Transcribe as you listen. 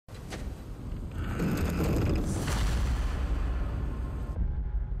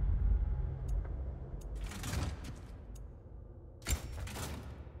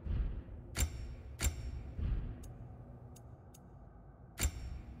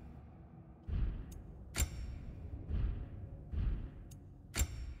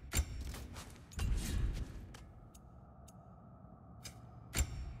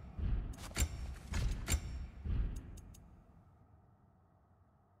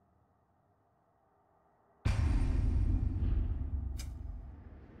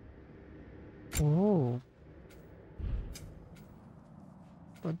Oh.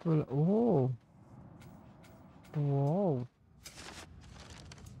 Ba't wala? Oh. Wow.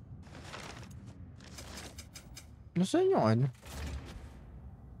 Nasaan yung ano?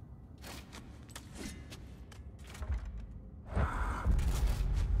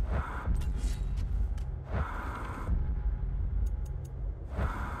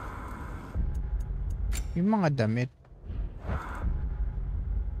 Yung mga damit.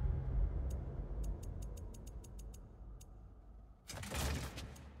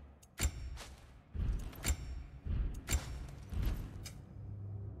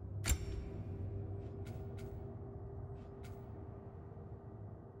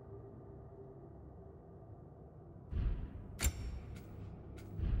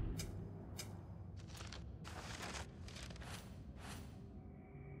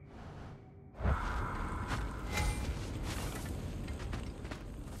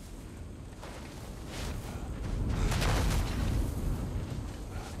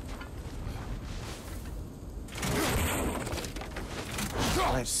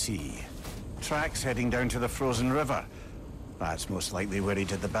 Let's see. Tracks heading down to the frozen river. That's most likely where he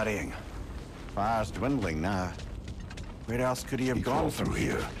did the burying. Fire's dwindling now. Where else could he have gone from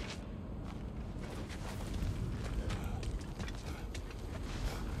here?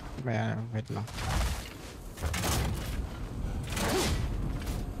 Wait lang.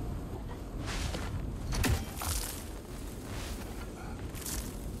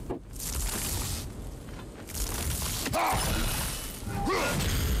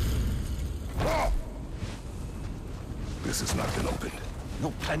 This has not been opened.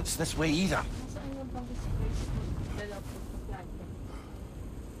 No prints this way either.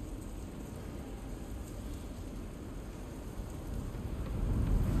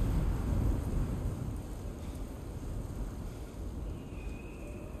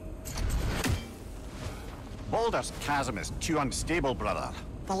 Boulder's chasm is too unstable, brother.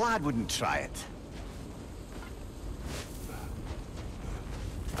 The lad wouldn't try it.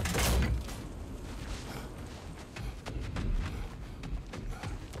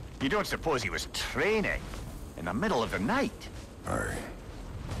 You don't suppose he was training in the middle of the night? I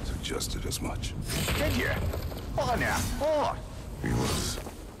suggested as much. Did you? What on earth for? He was...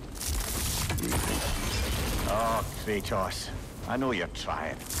 Oh, Kratos. I know you're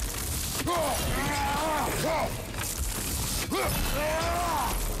trying.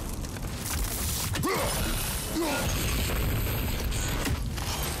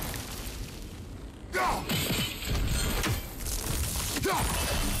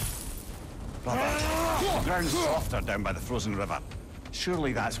 Brother, the ground's softer down by the frozen river.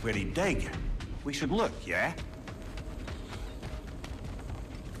 Surely that's where he'd dig. We should look, yeah?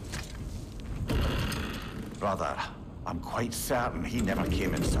 Brother, I'm quite certain he never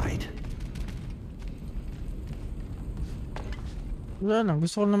came inside. Wala lang.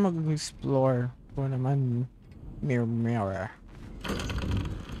 Gusto ko na mag-explore. Kung naman mirror.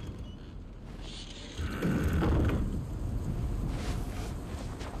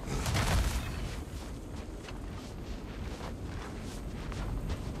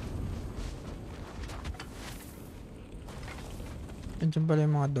 Andiyan pala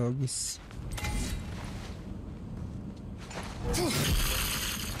yung mga doggies.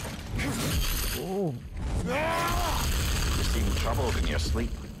 Oh. You seem troubled in your sleep,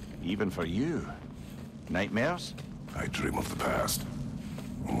 even for you. Nightmares? I dream of the past.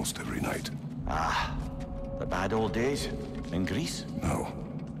 Almost every night. Ah, the bad old days in Greece? No.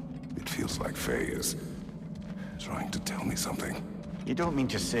 It feels like Faye is trying to tell me something. You don't mean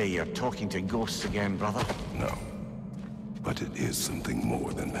to say you're talking to ghosts again, brother? No. But it is something more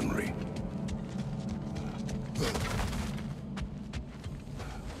than memory.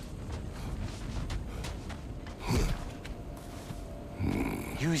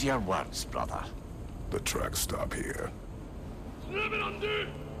 Use your words, brother. The tracks stop here.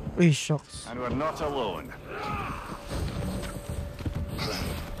 Uy, shucks. And we're not alone.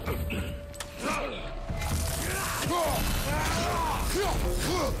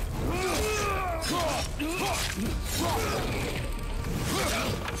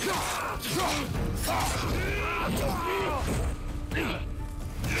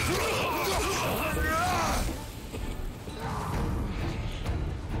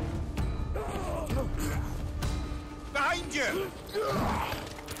 Behind you!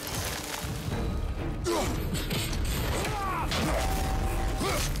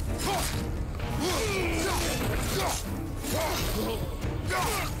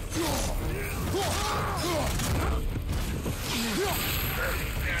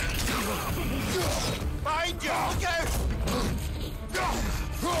 Behind you! Look out!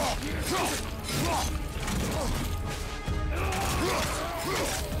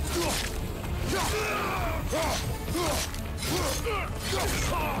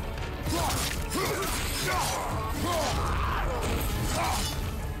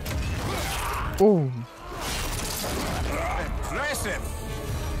 Oh, Impressive!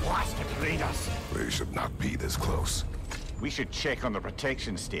 Blasted raiders! They should not be this close. We should check on the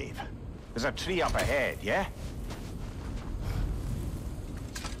protection stave. There's a tree up ahead, yeah?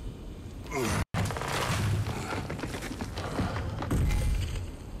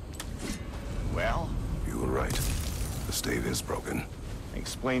 Well? You were right. The stave is broken.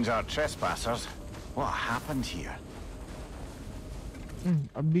 Explains our trespassers. What happened here?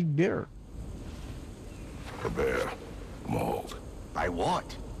 a big bear. A bear. Mauled. By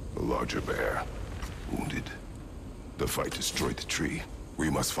what? A larger bear. Wounded. The fight destroyed the tree. We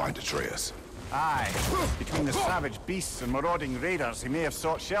must find Atreus. Aye. Between the savage beasts and marauding raiders, he may have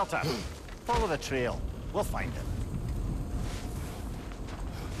sought shelter. Follow the trail. We'll find him.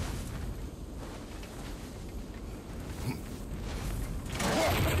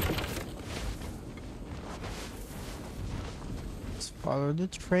 Let's follow the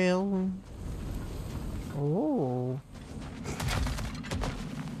trail. Oh.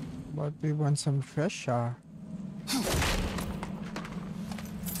 But we want some treasure.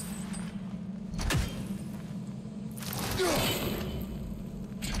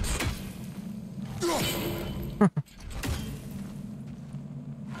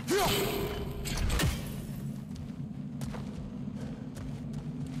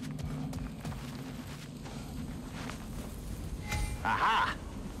 Aha!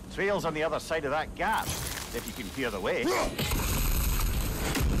 Trail's on the other side of that gap, if you can hear the way.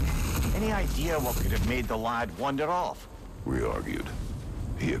 Any idea what could have made the lad wander off? We argued.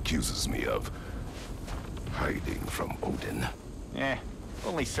 He accuses me of hiding from Odin.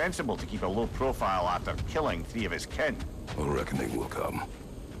 Only sensible to keep a low profile after killing 3 of his kin. A reckoning will come.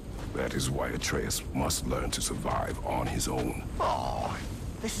 That is why Atreus must learn to survive on his own. Oh,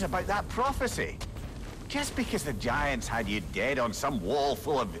 this is about that prophecy. Just because the giants had you dead on some wall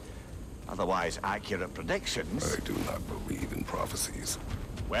full of otherwise accurate predictions. I do not believe in prophecies.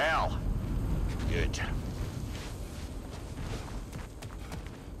 Well, good.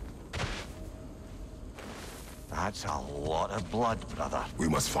 That's a lot of blood, brother. We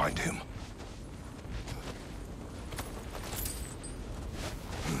must find him.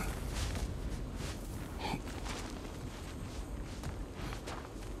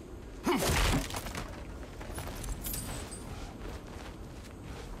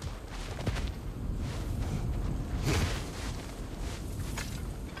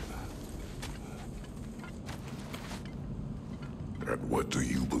 And what do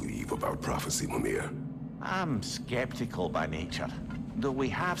you believe about prophecy, Mimir? I'm skeptical by nature, though we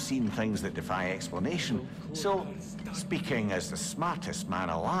have seen things that defy explanation. So, speaking as the smartest man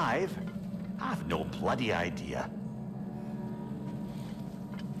alive, I've no bloody idea.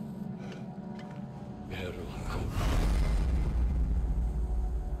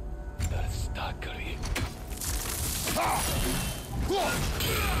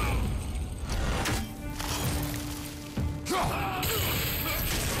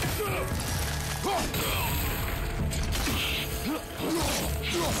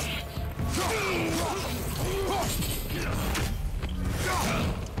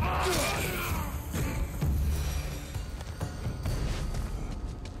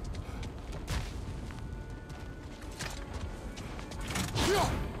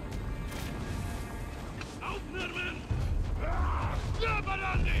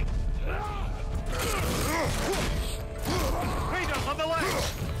 Raiders on the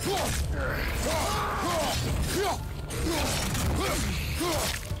left!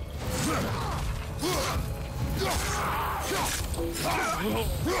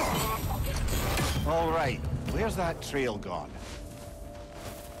 All right, where's that trail gone?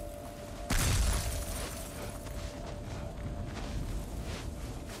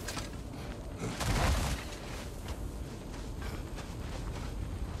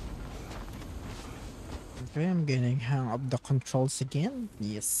 Okay, I'm getting hang of the controls again.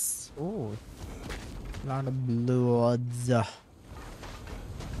 Yes. Oh, a lot of bloods.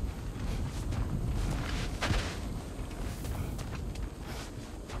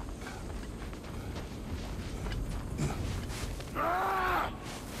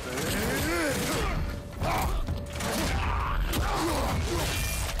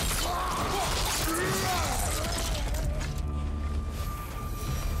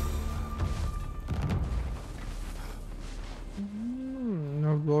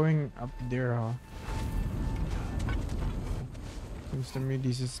 No going up there, huh? Seems to me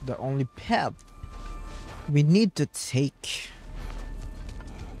this is the only path we need to take.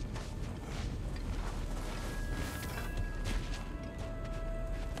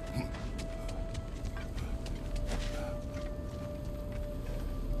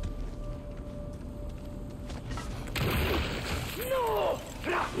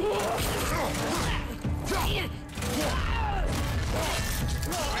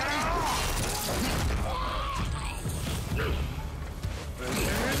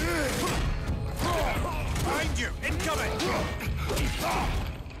 Behind you! Incoming!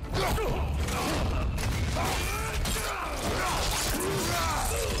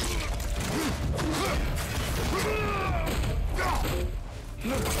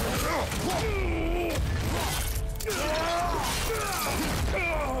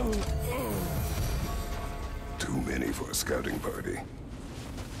 Too many for a scouting party.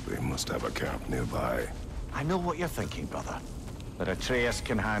 They must have a camp nearby. I know what you're thinking, brother. But Atreus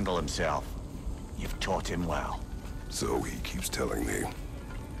can handle himself. You've taught him well. So he keeps telling me.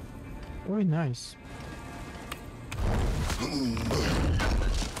 Very nice.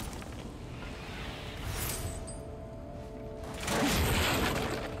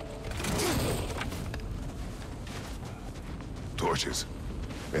 Torches.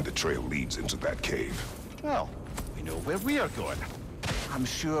 And the trail leads into that cave. Well, we know where we are going. I'm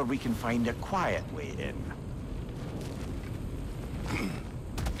sure we can find a quiet way in.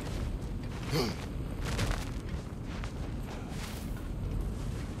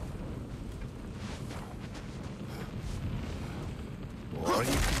 Or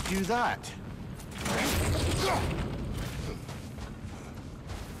you could do that.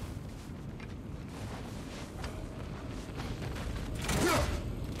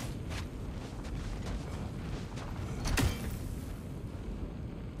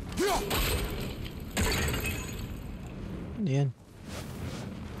 Yeah.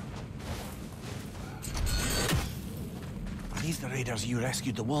 Are these the raiders you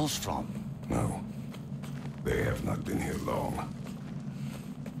rescued the wolves from? No. They have not been here long.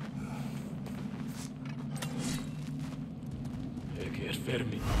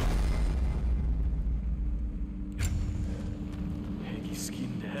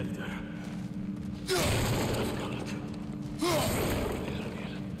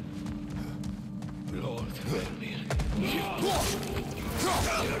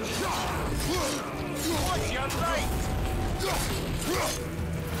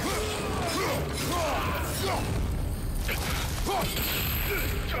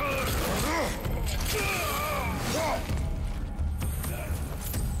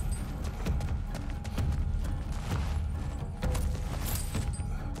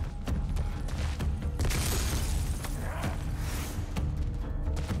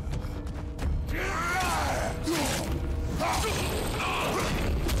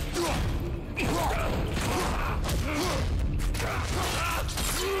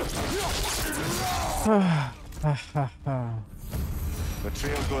 The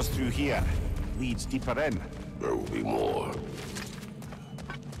trail goes through here. Leads deeper in. There will be more.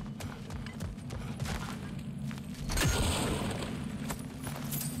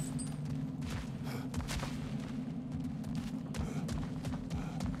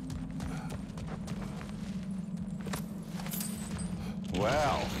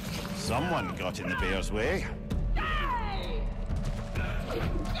 Well, someone got in the bear's way.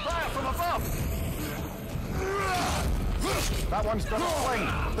 Fire from above! That one's got a fling.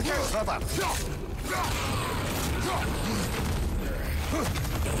 Look out, brother!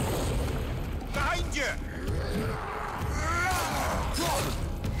 Behind you!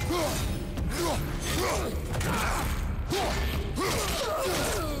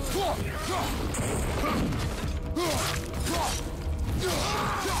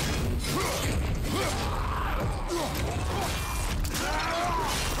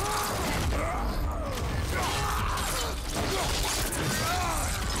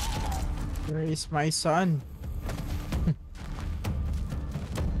 Where is my son?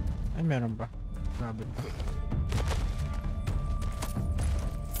 Ay, meron ba? Grabe.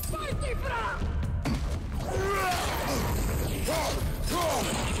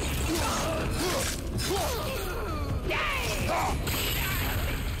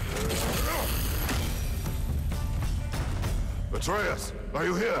 Atreus, are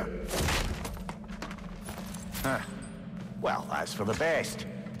you here? Huh. Well, that's for the best.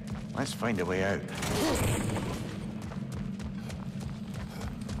 Let's find a way out.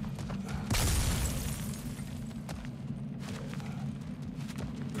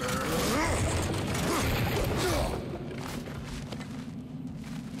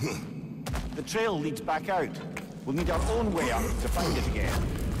 The trail leads back out. We'll need our own way up to find it again.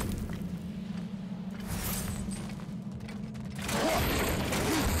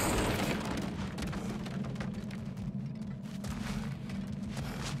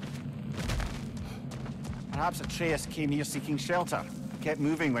 Perhaps Atreus came here seeking shelter. Kept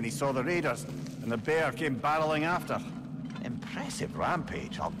moving when he saw the raiders, and the bear came barreling after. Impressive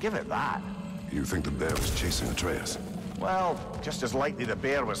rampage, I'll give it that. You think the bear was chasing Atreus? Well, just as likely the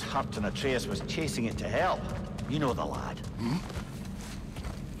bear was hurt and Atreus was chasing it to help. You know the lad.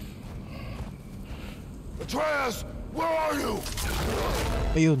 Atreus! Where are you?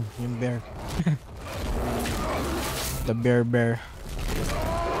 Ayun, yung bear. The bear.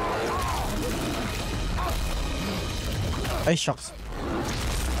 Ay, shucks.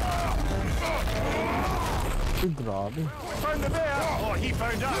 Uy, grabe. Found the bear! Oh, he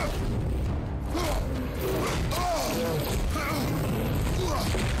found us!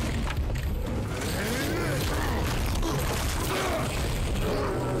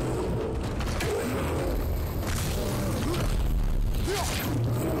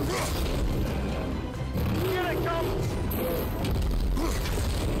 Here it comes!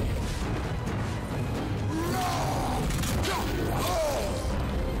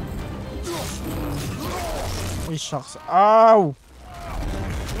 Ay, shucks. Ow!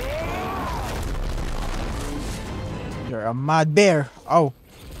 You're a mad bear. Oh.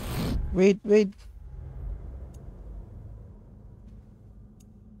 Wait.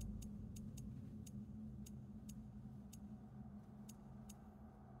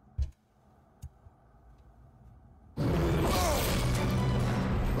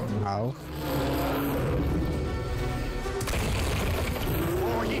 Ow.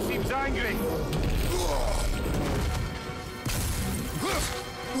 Oh, he seems angry!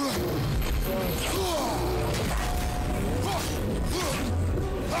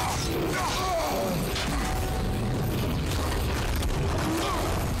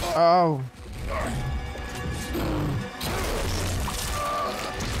 Oh.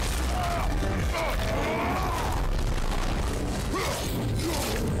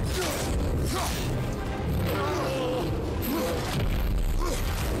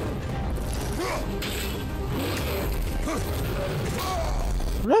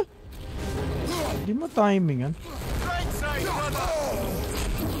 Wala? Di mo timing yan. Right side, brother!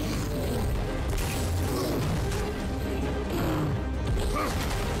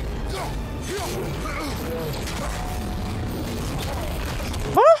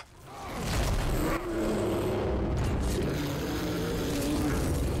 Huh?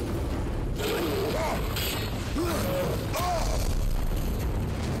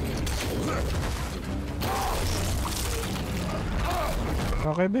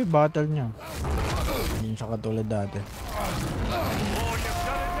 Okay ba yung battle niya? Hindi siya katulad dati.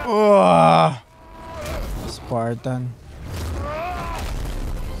 Spartan.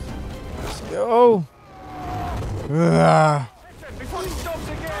 Let's go! Before he stops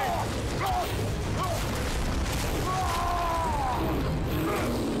again!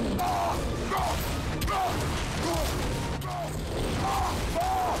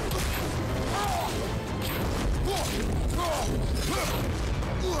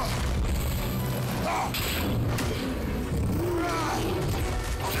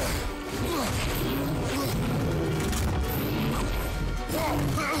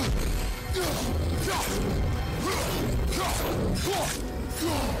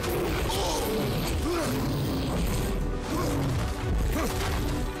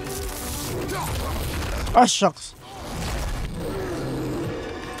 Ah, shucks.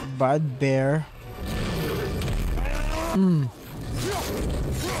 Bad bear.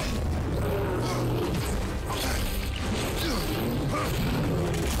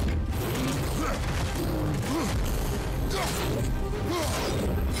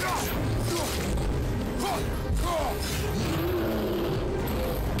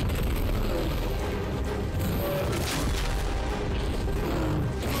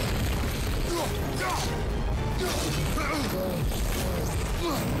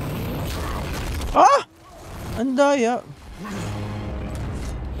 Ah! Ang daya.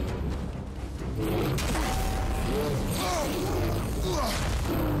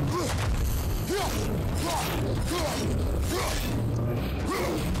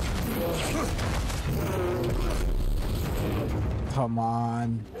 Come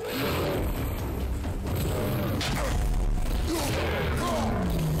on.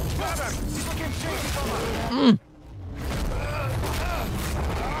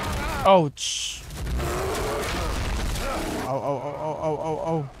 Ouch.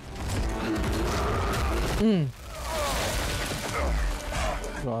 Oh.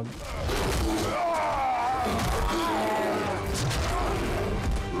 God.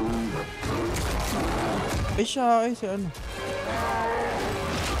 Ay siya, ay si ano.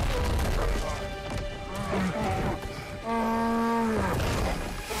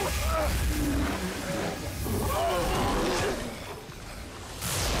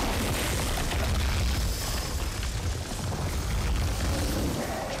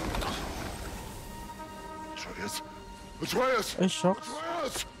 Atreus! Atreus! Ay shucks.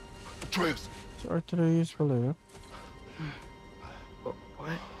 Atreus! Atreus! Si Arthurius pala yun.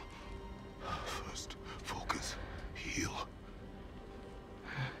 What? First, focus. Heal.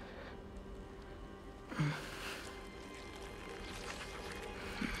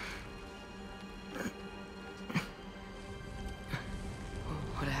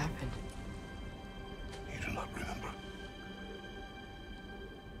 What happened? You do not remember.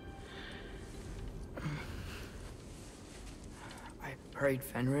 I prayed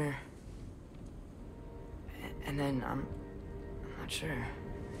Fenrir. And then I'm not sure.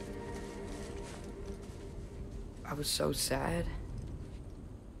 I was so sad.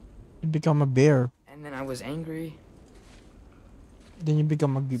 You become a bear. And then I was angry. Then you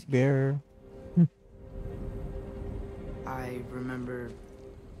become a bear. I remember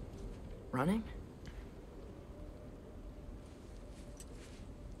running.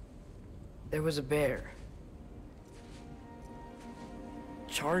 There was a bear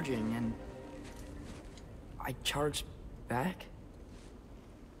charging, and I charged back.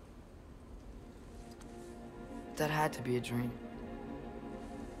 That had to be a dream.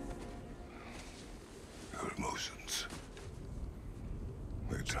 Your emotions.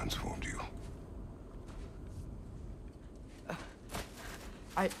 They transformed you.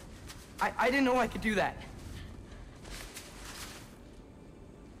 I didn't know I could do that.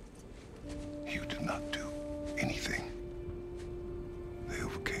 You did not do anything. They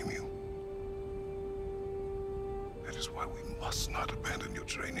overcame you. That is why we must not abandon your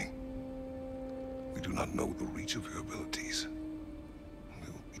training. We do not know the reach of your abilities.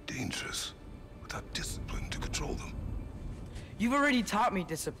 They will be dangerous without discipline to control them. You've already taught me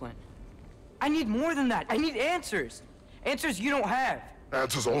discipline. I need more than that. I need answers. Answers you don't have.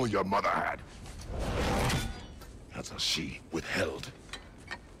 Answers only your mother had. Answers she withheld.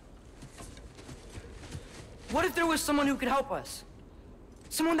 What if there was someone who could help us?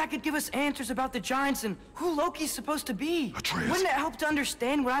 Someone that could give us answers about the giants and who Loki's supposed to be. Atreus. Wouldn't it help to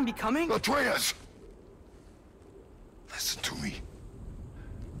understand what I'm becoming? Atreus! Listen to me.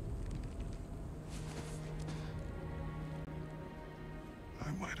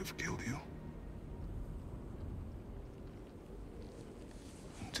 I might have killed you.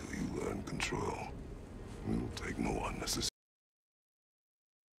 Until you learn control, we will take no unnecessary.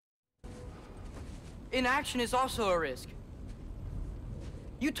 Inaction is also a risk.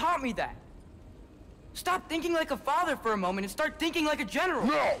 You taught me that. Stop thinking like a father for a moment and start thinking like a general.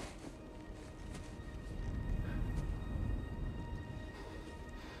 No!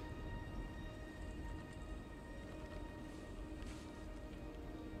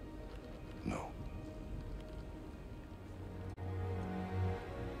 No.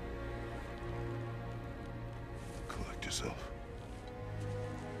 Collect yourself.